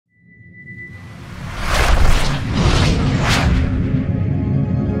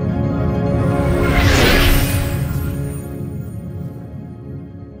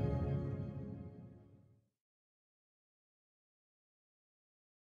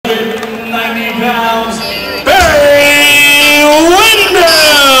190 pounds, Bray Windham!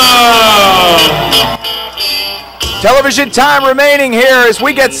 Television time remaining here as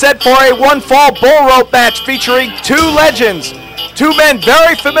we get set for a one-fall bull rope match featuring two legends, two men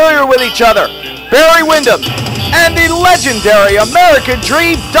very familiar with each other, Bray Windham and the legendary American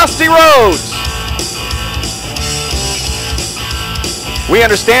Dream, Dusty Rhodes. We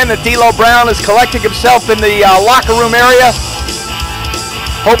understand that D'Lo Brown is collecting himself in the locker room area.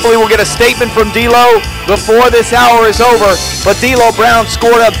 Hopefully we'll get a statement from D'Lo before this hour is over, but D'Lo Brown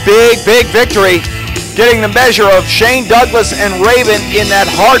scored a big, big victory, getting the measure of Shane Douglas and Raven in that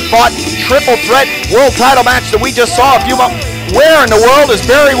hard-fought triple threat world title match that we just saw a few months. Where in the world is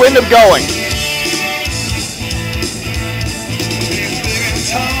Bray Windham going?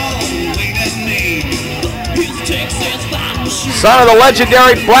 Son of the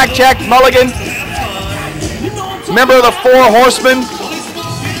legendary Blackjack Mulligan, member of the Four Horsemen,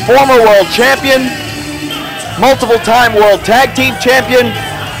 former world champion, multiple-time world tag team champion.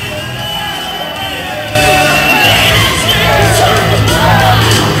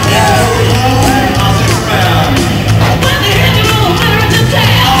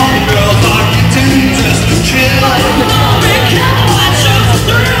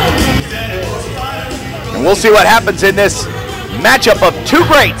 And we'll see what happens in this matchup of two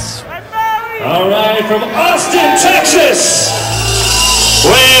greats. All right, from Austin, Texas,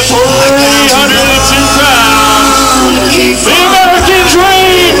 weighing 302 pounds, the American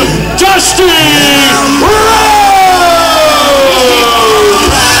Dream, Dusty Rhodes!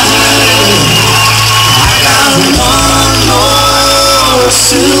 I got one more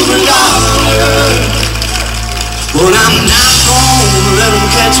silver dollar, but I'm not gonna let them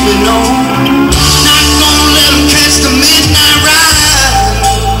catch me, no. Not gonna let them catch the midnight ride.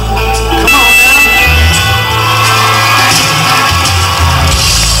 Come on now. I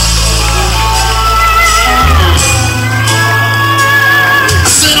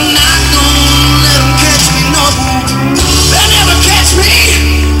said I'm not gonna let them catch me, no. They'll never catch me,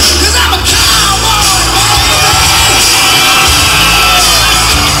 'cause I'm a cowboy.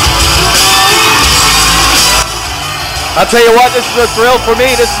 I'll tell you what, this is a thrill for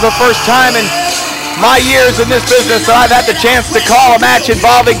me. This is the first time in my years in this business that I've had the chance to call a match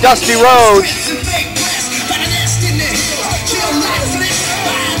involving Dusty Rhodes.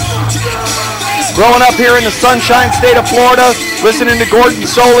 Growing up here in the Sunshine State of Florida, listening to Gordon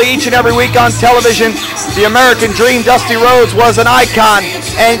Soley each and every week on television, the American Dream, Dusty Rhodes, was an icon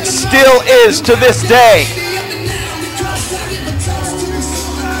and still is to this day.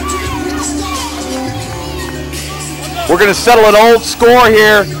 We're going to settle an old score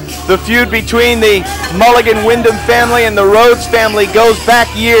here. The feud between the Mulligan-Windham family and the Rhodes family goes back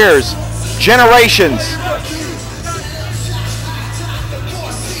years, generations.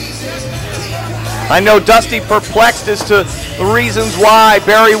 I know Dusty perplexed as to the reasons why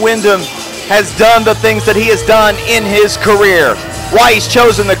Bray Windham has done the things that he has done in his career, why he's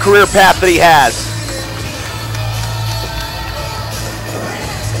chosen the career path that he has.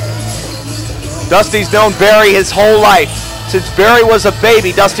 Dusty's known Barry his whole life. Since Barry was a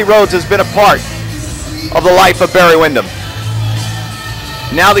baby, Dusty Rhodes has been a part of the life of Bray Windham.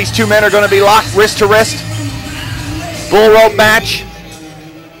 Now these two men are going to be locked wrist to wrist. Bull rope match.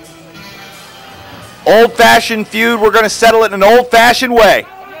 Old-fashioned feud. We're going to settle it in an old-fashioned way.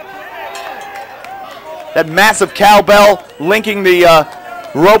 That massive cowbell linking the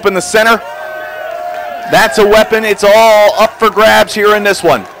rope in the center. That's a weapon. It's all up for grabs here in this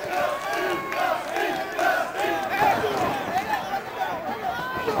one.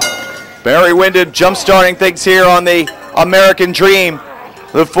 Bray Windham jump-starting things here on the American Dream,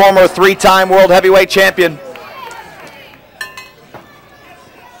 the former three-time World Heavyweight Champion.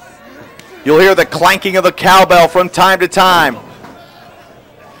 You'll hear the clanking of the cowbell from time to time.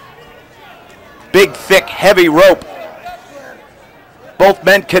 Big, thick, heavy rope. Both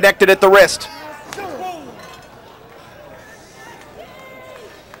men connected at the wrist.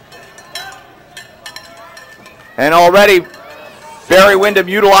 And already Bray Windham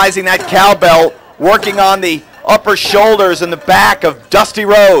utilizing that cowbell, working on the upper shoulders and the back of Dusty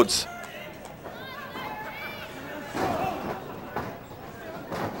Rhodes.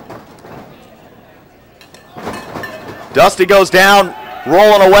 Dusty goes down,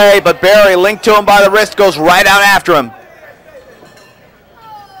 rolling away, but Barry, linked to him by the wrist, goes right out after him.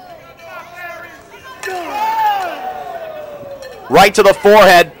 Right to the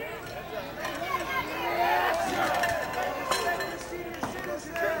forehead.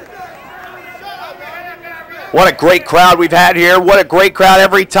 What a great crowd we've had here. What a great crowd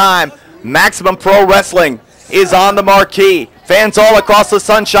every time Maximum Pro Wrestling is on the marquee. Fans all across the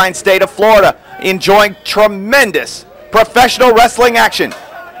Sunshine State of Florida enjoying tremendous professional wrestling action.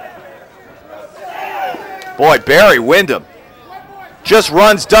 Boy, Barry Windham just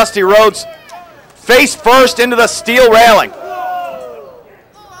runs Dusty Rhodes face first into the steel railing.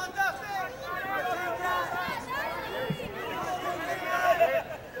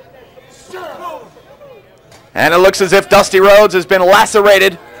 And it looks as if Dusty Rhodes has been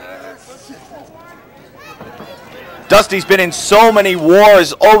lacerated. Dusty's been in so many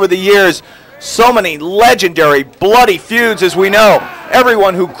wars over the years, so many legendary bloody feuds, as we know.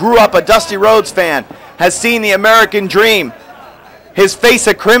 Everyone who grew up a Dusty Rhodes fan has seen the American Dream, his face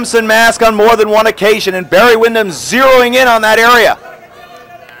a crimson mask on more than one occasion, and Barry Windham zeroing in on that area.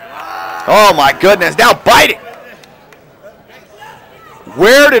 Oh my goodness, now biting.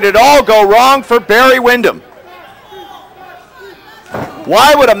 Where did it all go wrong for Barry Windham?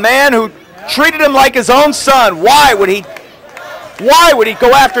 Why would a man who treated him like his own son, why would he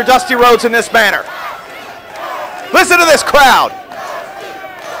go after Dusty Rhodes in this manner? Listen to this crowd.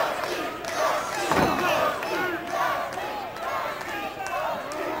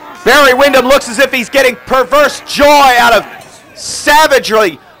 Barry Windham looks as if he's getting perverse joy out of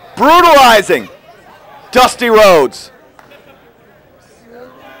savagely brutalizing Dusty Rhodes.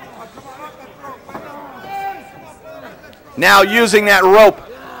 Now using that rope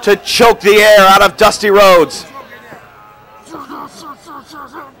to choke the air out of Dusty Rhodes.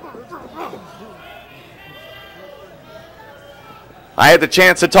 I had the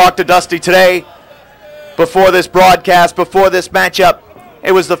chance to talk to Dusty today before this broadcast, before this matchup.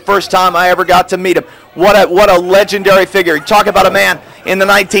 It was the first time I ever got to meet him. What a legendary figure. You talk about a man in the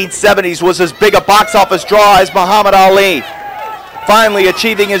 1970s was as big a box office draw as Muhammad Ali. Finally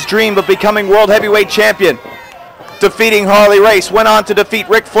achieving his dream of becoming World Heavyweight Champion. Defeating Harley Race, went on to defeat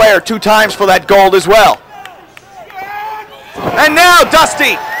Ric Flair 2 times for that gold as well. And now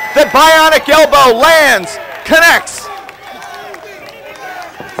Dusty, the bionic elbow lands, connects.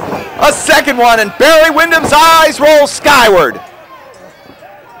 A second one, and Barry Windham's eyes roll skyward.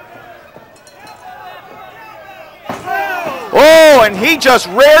 Oh, and he just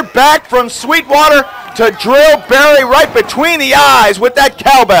reared back from Sweetwater to drill Barry right between the eyes with that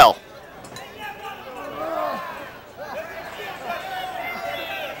cowbell.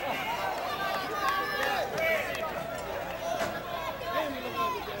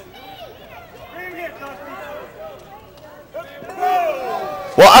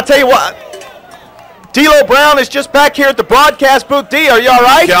 Well, I'll tell you what, D'Lo Brown is just back here at the broadcast booth. D, are you all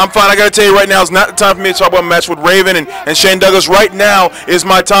right? Yeah, I'm fine. I got to tell you right now, it's not the time for me to talk about a match with Raven and Shane Douglas. Right now is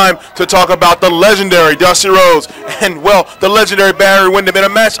my time to talk about the legendary Dusty Rhodes and, well, the legendary Barry Windham in a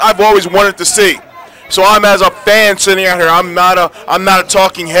match I've always wanted to see. So I'm, as a fan sitting out here, I'm not a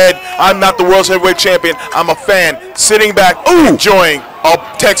talking head. I'm not the World Heavyweight Champion. I'm a fan sitting back, enjoying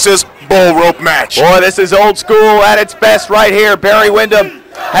a Texas bull rope match. Boy, this is old school at its best right here. Barry Windham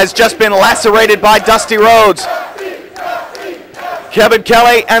has just been lacerated by Dusty Rhodes. Kevin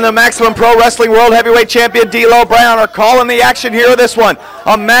Kelly and the Maximum Pro Wrestling World Heavyweight Champion D'Lo Brown are calling the action here of this one.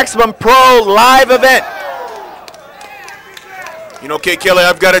 A Maximum Pro live event. You know, Kate Kelly,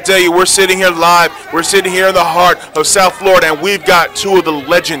 I've got to tell you, we're sitting here live. We're sitting here in the heart of South Florida, and we've got 2 of the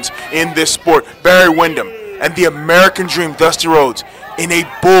legends in this sport, Barry Windham and the American Dream, Dusty Rhodes, in a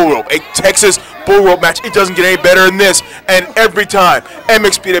bull rope, a Texas bull rope match. It doesn't get any better than this. And every time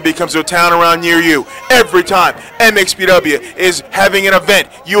MXPW comes to a town around near you, every time MXPW is having an event,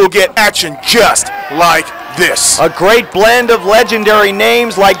 you will get action just like this. A great blend of legendary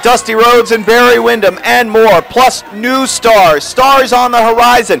names like Dusty Rhodes and Barry Windham and more, plus new stars, stars on the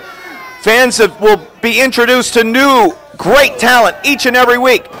horizon. Fans will be introduced to new great talent each and every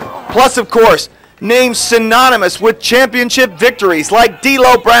week. Plus, of course, names synonymous with championship victories like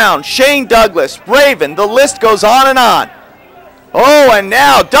D'Lo Brown, Shane Douglas, Raven, the list goes on and on. Oh, and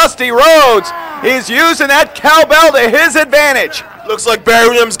now Dusty Rhodes is using that cowbell to his advantage. Looks like Barry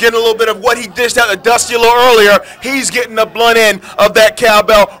Windham's getting a little bit of what he dished out to Dusty a little earlier. He's getting the blunt end of that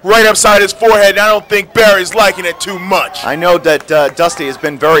cowbell right upside his forehead, and I don't think Barry's liking it too much. I know that Dusty has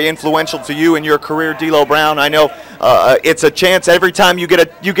been very influential to you in your career, D'Lo Brown. I know it's a chance every time you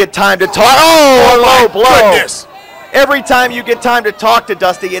get time to talk. Oh, a low blow. Goodness. Every time you get time to talk to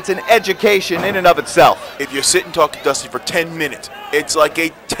Dusty, it's an education in and of itself. If you sit and talk to Dusty for 10 minutes, it's like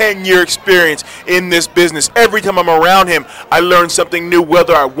a 10-year experience in this business. Every time I'm around him, I learn something new,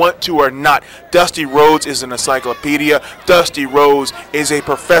 whether I want to or not. Dusty Rhodes is an encyclopedia. Dusty Rhodes is a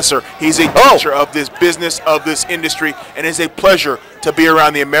professor. He's a teacher of this business, of this industry, and it's a pleasure to be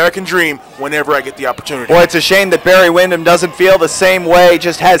around the American Dream whenever I get the opportunity. Boy, it's a shame that Barry Windham doesn't feel the same way,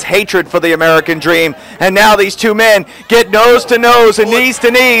 just has hatred for the American Dream. And now these two men get nose to nose and knees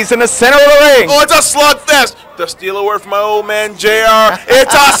to knees in the center of the ring. Oh, it's a slugfest. To steal a word from my old man, JR,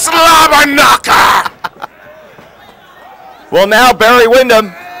 it's a slobber knocker. Well, now Barry Windham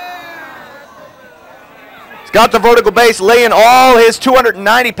has got the vertical base, laying all his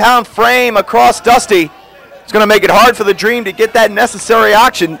 290-pound frame across Dusty. It's going to make it hard for the Dream to get that necessary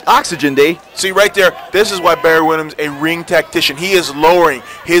oxygen, D. See, right there, this is why Barry Windham's a ring tactician. He is lowering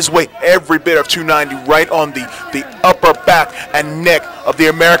his weight every bit of 290 right on the upper back and neck of the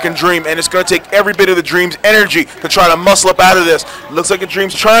American Dream, and it's going to take every bit of the Dream's energy to try to muscle up out of this. Looks like the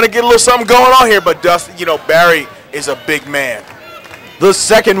Dream's trying to get a little something going on here, but Dusty, you know, Barry is a big man. The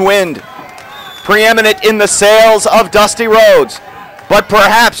second wind, preeminent in the sails of Dusty Rhodes. But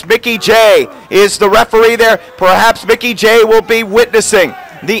perhaps Mickey J is the referee there. Perhaps Mickey J will be witnessing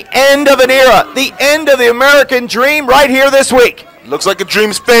the end of an era, the end of the American Dream right here this week. Looks like the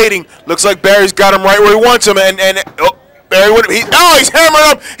Dream's fading. Looks like Barry's got him right where he wants him. And Barry Windham, he's hammering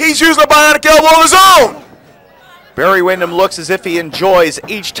him. He's using a bionic elbow of his own. Barry Windham looks as if he enjoys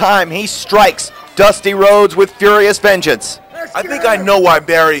each time he strikes Dusty Rhodes with furious vengeance. I think I know why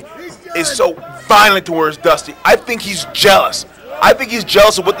Barry is so violent towards Dusty. I think he's jealous. I think he's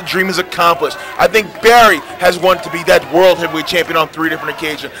jealous of what the Dream has accomplished. I think Barry has wanted to be that world heavyweight champion on 3 different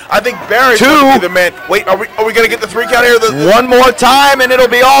occasions. I think Barry's going to be the man. Wait, are we going to get the 3 count here? One more time, and it'll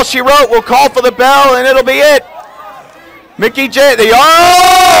be all she wrote. We'll call for the bell, and it'll be it. Mickey J. No!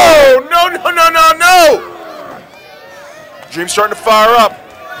 Dream's starting to fire up.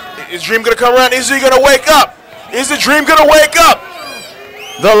 Is Dream going to come around? Is he going to wake up? Is the Dream going to wake up?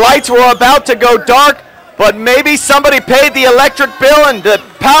 The lights were about to go dark, but maybe somebody paid the electric bill and the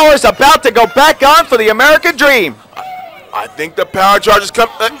power's about to go back on for the American Dream. I think the power charge is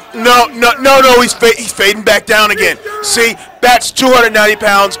coming. No, he's fading back down again. See, that's 290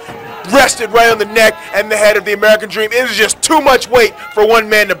 pounds rested right on the neck and the head of the American Dream. It is just too much weight for one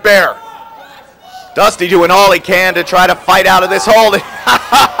man to bear. Dusty doing all he can to try to fight out of this hole.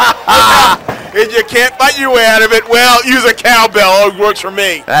 If you can't fight your way out of it, well, use a cowbell. It works for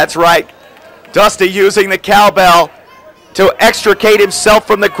me. That's right. Dusty using the cowbell to extricate himself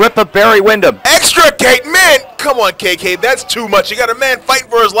from the grip of Barry Windham. Extricate? Man, come on, KK, that's too much. You got a man fighting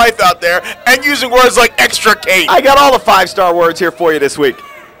for his life out there and using words like extricate. I got all the 5-star words here for you this week.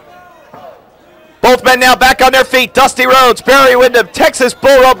 Both men now back on their feet. Dusty Rhodes, Barry Windham, Texas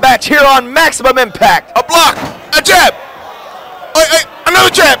Bull Rope match here on Maximum Impact. A block, a jab,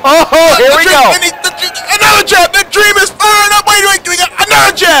 another jab. Oh, here we go. Another jab. The Dream is firing up. Wait, we got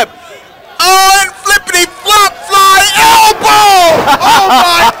another jab. Oh, and flippity flop fly elbow! Oh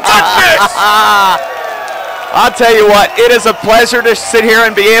my goodness! I'll tell you what, it is a pleasure to sit here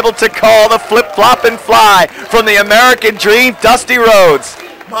and be able to call the flip flop and fly from the American Dream, Dusty Rhodes.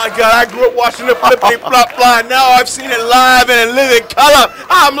 My God, I grew up watching the flippity flop fly. Now I've seen it live and in living color.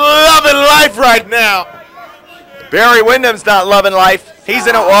 I'm loving life right now. Barry Windham's not loving life. He's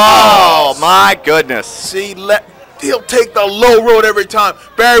in a. Oh my goodness! See, he'll take the low road every time.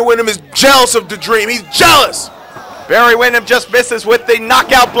 Barry Windham is jealous of the Dream. He's jealous. Barry Windham just misses with the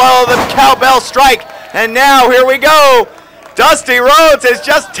knockout blow of the cowbell strike. And now, here we go. Dusty Rhodes has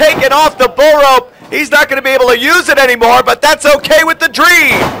just taken off the bull rope. He's not going to be able to use it anymore, but that's okay with the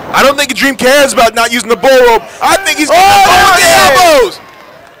Dream. I don't think the Dream cares about not using the bull rope. I think he's going to go with the elbows.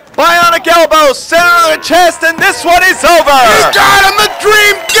 Bionic elbow, center of the chest, and this one is over. He got him. The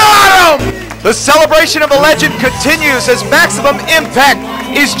Dream got him. The celebration of a legend continues as Maximum Impact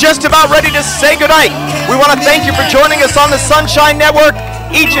is just about ready to say goodnight. We want to thank you for joining us on the Sunshine Network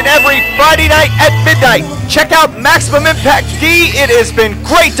each and every Friday night at midnight. Check out Maximum Impact. D, it has been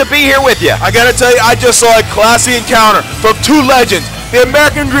great to be here with you. I got to tell you, I just saw a classy encounter from 2 legends, the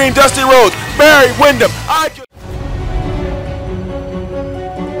American Dream, Dusty Rhodes, Barry Windham.